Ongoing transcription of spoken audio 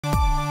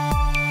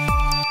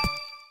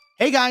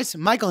Hey guys,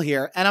 Michael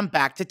here, and I'm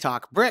back to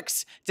talk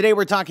bricks. Today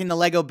we're talking the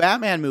Lego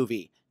Batman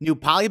movie. New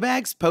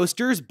polybags,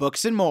 posters,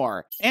 books, and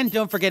more. And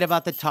don't forget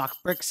about the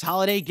TalkBricks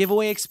holiday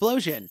giveaway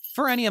explosion.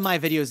 For any of my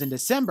videos in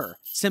December,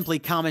 simply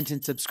comment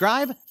and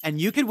subscribe,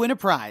 and you could win a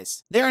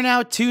prize. There are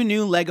now 2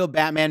 new Lego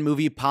Batman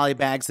movie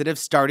polybags that have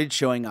started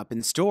showing up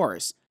in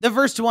stores. The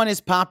first one is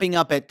popping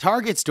up at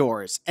Target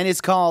stores, and is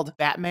called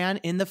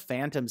Batman in the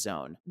Phantom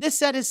Zone. This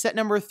set is set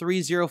number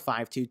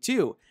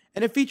 30522.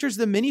 And it features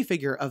the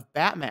minifigure of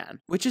Batman,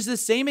 which is the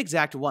same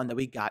exact one that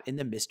we got in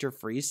the Mr.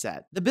 Freeze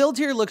set. The build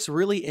here looks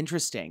really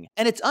interesting,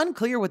 and it's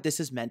unclear what this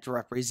is meant to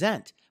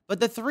represent, but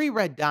the 3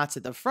 red dots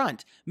at the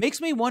front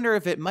makes me wonder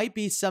if it might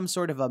be some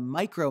sort of a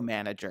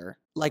micromanager,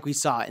 like we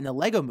saw in the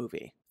Lego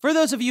movie. For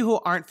those of you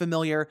who aren't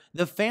familiar,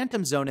 the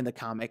Phantom Zone in the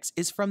comics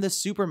is from the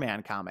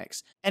Superman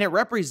comics, and it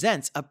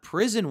represents a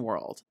prison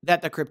world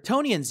that the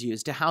Kryptonians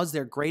use to house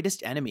their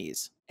greatest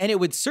enemies. And it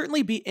would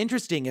certainly be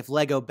interesting if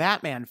Lego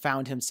Batman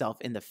found himself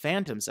in the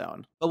Phantom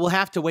Zone, but we'll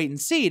have to wait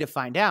and see to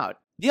find out.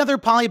 The other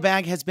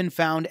polybag has been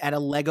found at a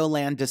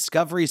Legoland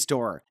Discovery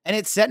store, and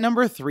it's set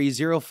number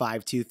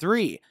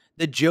 30523.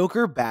 The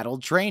Joker Battle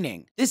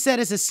Training. This set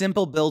is a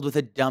simple build with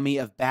a dummy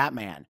of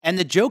Batman, and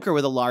the Joker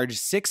with a large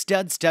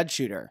 6-stud stud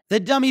shooter. The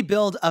dummy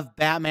build of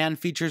Batman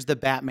features the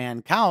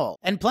Batman cowl,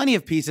 and plenty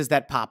of pieces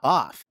that pop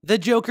off. The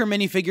Joker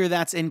minifigure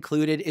that's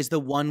included is the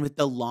one with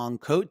the long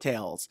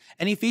coattails,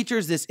 and he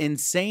features this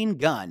insane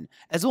gun,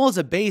 as well as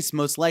a base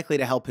most likely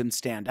to help him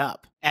stand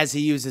up, as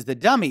he uses the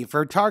dummy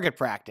for target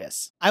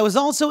practice. I was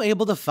also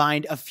able to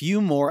find a few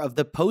more of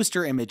the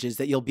poster images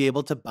that you'll be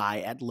able to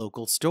buy at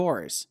local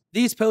stores.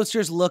 These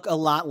posters look a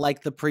lot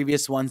like the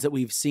previous ones that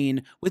we've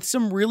seen, with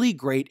some really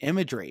great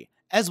imagery,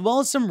 as well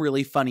as some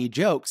really funny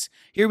jokes.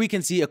 Here we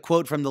can see a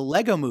quote from the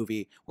Lego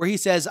movie, where he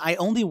says, "I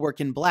only work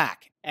in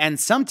black, and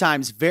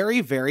sometimes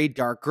very, very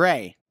dark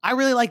gray." I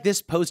really like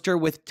this poster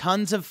with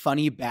tons of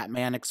funny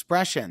Batman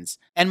expressions,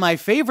 and my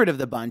favorite of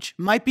the bunch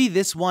might be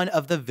this one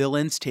of the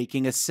villains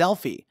taking a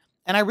selfie.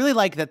 And I really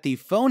like that the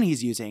phone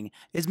he's using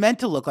is meant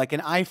to look like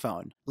an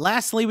iPhone.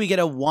 Lastly, we get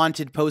a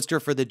wanted poster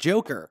for the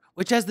Joker,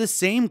 which has the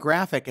same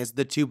graphic as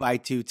the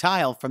 2x2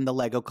 tile from the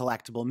Lego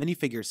collectible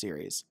minifigure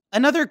series.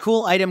 Another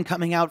cool item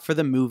coming out for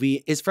the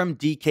movie is from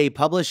DK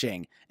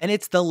Publishing, and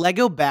it's the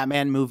Lego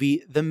Batman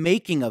movie, The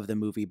Making of the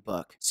Movie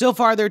book. So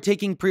far, they're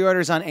taking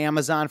pre-orders on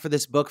Amazon for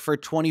this book for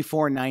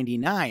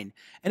 $24.99,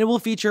 and it will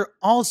feature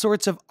all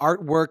sorts of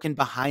artwork and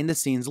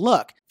behind-the-scenes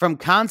look, from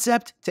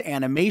concept to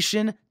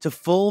animation to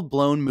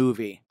full-blown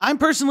movie. I'm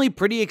personally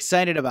pretty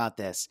excited about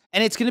this,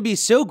 and it's going to be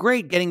so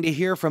great getting to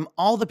hear from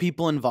all the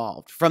people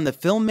involved, from the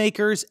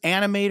filmmakers,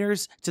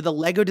 animators, to the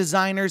Lego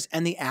designers,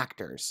 and the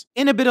actors.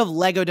 In a bit of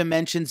Lego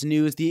Dimensions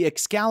news, the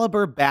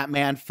Excalibur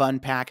Batman Fun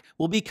Pack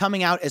will be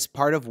coming out as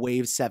part of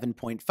Wave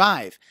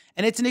 7.5,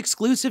 and it's an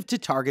exclusive to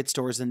Target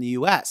stores in the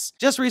US.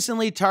 Just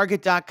recently,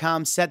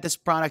 Target.com set this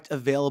product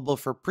available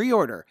for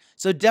pre-order,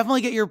 so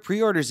definitely get your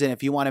pre-orders in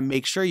if you want to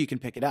make sure you can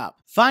pick it up.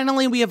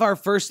 Finally, we have our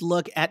first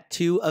look at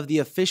 2 of the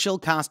official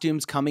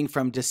costumes coming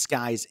from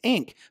Disguise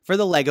Inc. for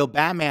the Lego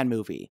Batman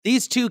movie.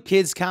 These 2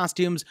 kids'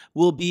 costumes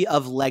will be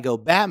of Lego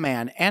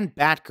Batman and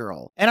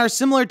Batgirl, and are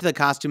similar to the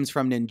costumes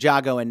from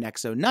Ninjago and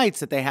Nexo Knights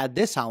that they had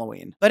this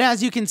Halloween. But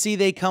as you can see,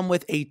 they come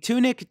with a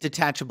tunic,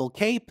 detachable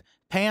cape,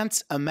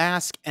 pants, a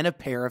mask, and a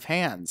pair of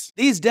hands.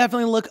 These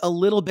definitely look a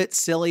little bit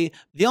silly.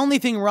 The only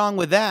thing wrong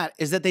with that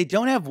is that they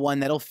don't have one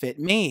that'll fit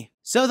me.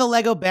 So the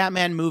Lego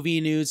Batman movie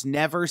news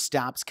never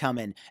stops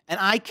coming, and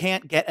I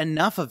can't get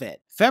enough of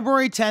it.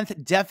 February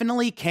 10th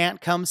definitely can't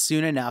come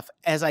soon enough,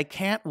 as I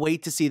can't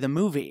wait to see the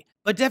movie.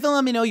 But definitely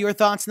let me know your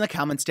thoughts in the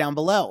comments down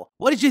below.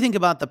 What did you think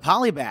about the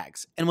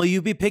polybags? And will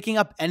you be picking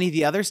up any of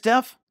the other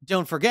stuff?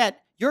 Don't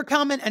forget, your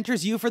comment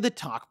enters you for the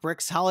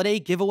TalkBricks holiday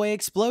giveaway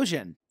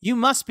explosion. You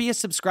must be a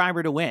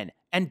subscriber to win,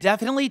 and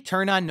definitely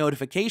turn on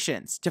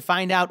notifications to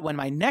find out when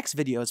my next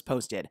video is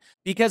posted,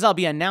 because I'll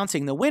be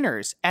announcing the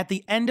winners at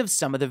the end of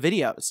some of the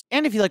videos.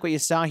 And if you like what you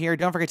saw here,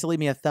 don't forget to leave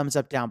me a thumbs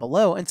up down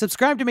below, and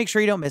subscribe to make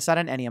sure you don't miss out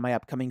on any of my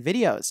upcoming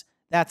videos.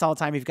 That's all the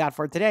time we've got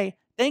for today.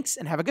 Thanks,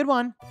 and have a good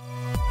one.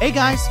 Hey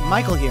guys,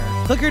 Michael here.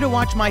 Click here to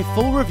watch my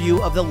full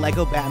review of the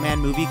Lego Batman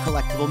movie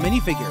collectible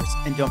minifigures,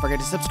 and don't forget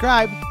to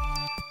subscribe.